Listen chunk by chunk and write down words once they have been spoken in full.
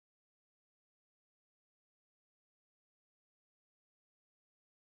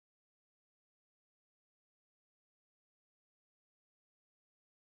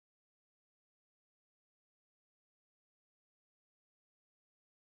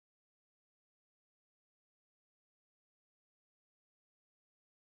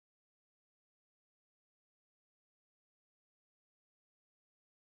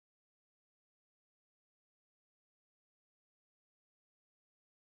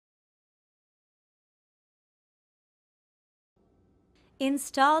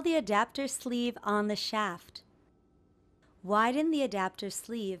Install the adapter sleeve on the shaft. Widen the adapter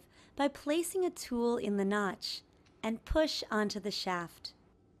sleeve by placing a tool in the notch and push onto the shaft.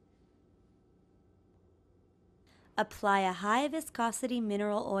 Apply a high viscosity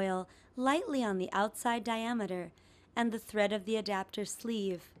mineral oil lightly on the outside diameter and the thread of the adapter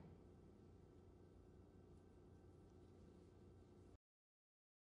sleeve.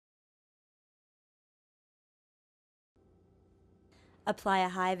 Apply a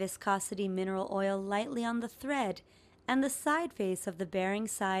high viscosity mineral oil lightly on the thread and the side face of the bearing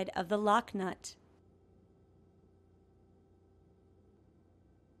side of the lock nut.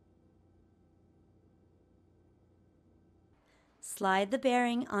 Slide the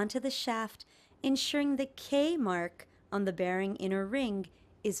bearing onto the shaft, ensuring the K mark on the bearing inner ring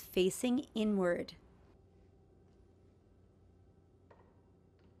is facing inward.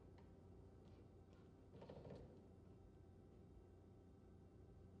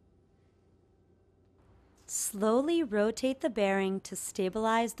 Slowly rotate the bearing to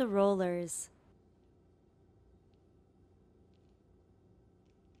stabilize the rollers.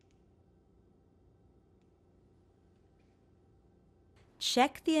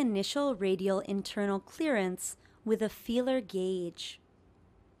 Check the initial radial internal clearance with a feeler gauge.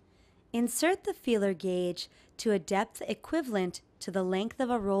 Insert the feeler gauge to a depth equivalent to the length of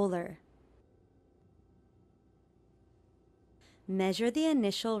a roller. Measure the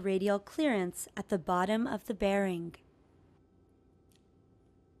initial radial clearance at the bottom of the bearing.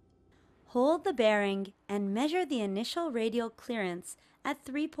 Hold the bearing and measure the initial radial clearance at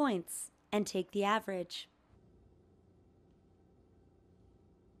 3 points and take the average.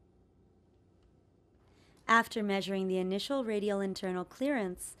 After measuring the initial radial internal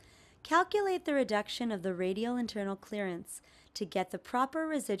clearance, calculate the reduction of the radial internal clearance to get the proper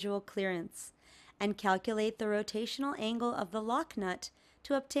residual clearance, and calculate the rotational angle of the lock nut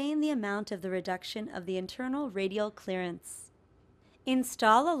to obtain the amount of the reduction of the internal radial clearance.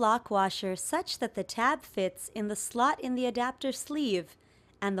 Install a lock washer such that the tab fits in the slot in the adapter sleeve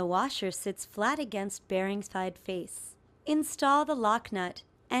and the washer sits flat against bearing side face. Install the lock nut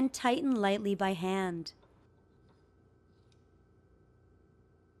and tighten lightly by hand.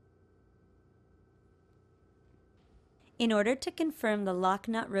 In order to confirm the lock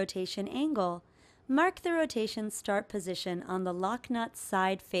nut rotation angle, mark the rotation start position on the lock nut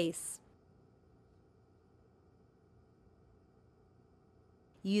side face.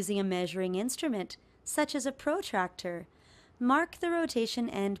 Using a measuring instrument, such as a protractor, mark the rotation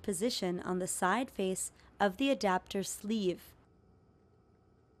end position on the side face of the adapter sleeve.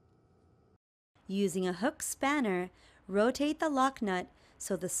 Using a hook spanner, rotate the lock nut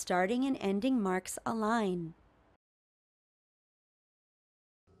so the starting and ending marks align.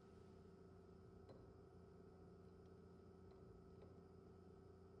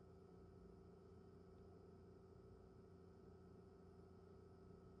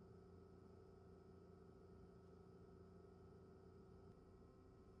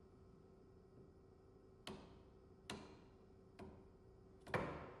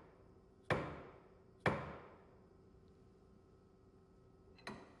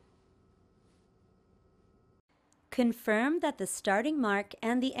 Confirm that the starting mark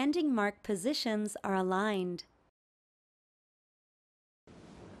and the ending mark positions are aligned.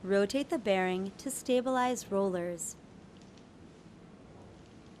 Rotate the bearing to stabilize rollers.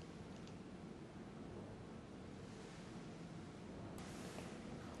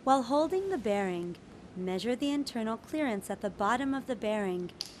 While holding the bearing, measure the internal clearance at the bottom of the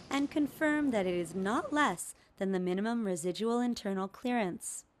bearing and confirm that it is not less than the minimum residual internal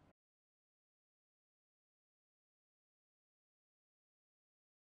clearance.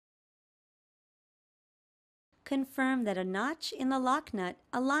 Confirm that a notch in the lock nut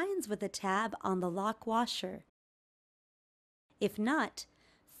aligns with the tab on the lock washer. If not,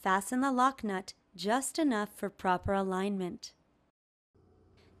 fasten the lock nut just enough for proper alignment.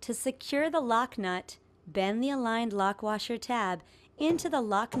 To secure the lock nut, bend the aligned lock washer tab into the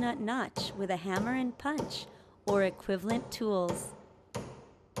lock nut notch with a hammer and punch or equivalent tools.